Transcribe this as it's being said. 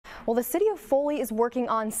Well, the city of Foley is working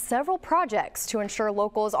on several projects to ensure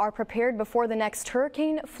locals are prepared before the next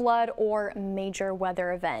hurricane, flood, or major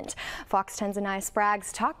weather event. Fox 10's Anaya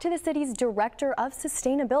Spraggs talked to the city's Director of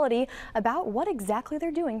Sustainability about what exactly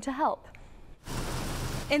they're doing to help.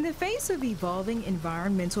 In the face of evolving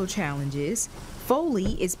environmental challenges,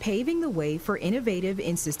 Foley is paving the way for innovative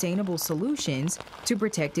and sustainable solutions to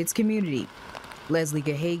protect its community. Leslie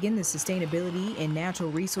Gahagan, the Sustainability and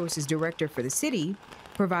Natural Resources Director for the city,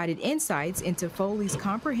 provided insights into Foley's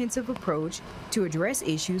comprehensive approach to address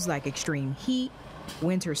issues like extreme heat,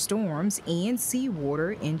 winter storms, and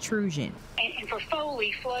seawater intrusion. And for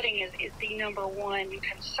Foley, flooding is the #1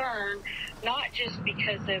 concern, not just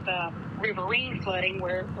because of riverine flooding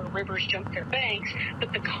where rivers jump their banks,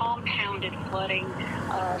 but the compounded flooding,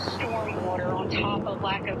 stormwater on top of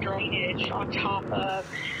lack of drainage, on top of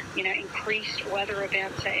increased weather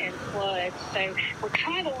events and floods. So we're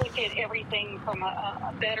trying to look at everything from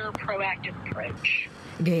a better proactive approach.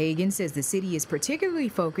 Gahagan says the city is particularly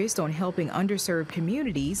focused on helping underserved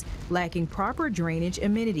communities lacking proper drainage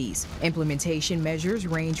amenities. Implementation measures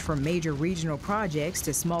range from major regional projects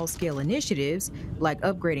to small-scale initiatives like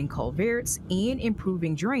upgrading culverts and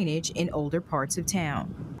improving drainage in older parts of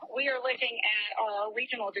town. We are looking at our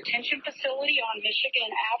regional detention facility on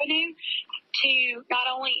Michigan Avenue to not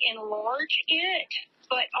only enlarge it,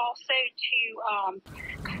 but also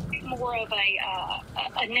to more of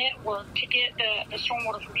a network to get the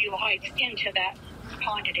stormwater from Beulah Heights into that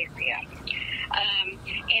ponded area.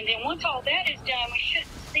 And then once all that is done, we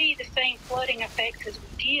shouldn't see the same flooding effects as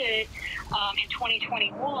we did in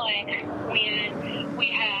 2021 when we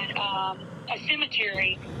had a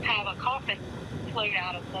cemetery have a coffin float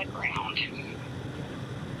out of the ground.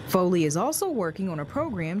 Foley is also working on a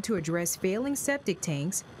program to address failing septic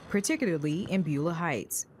tanks, particularly in Beulah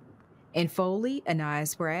Heights. In Foley, Anaya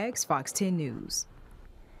Spraggs, Fox 10 News.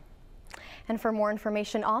 And for more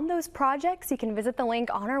information on those projects, you can visit the link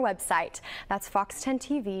on our website. That's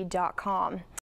fox10tv.com.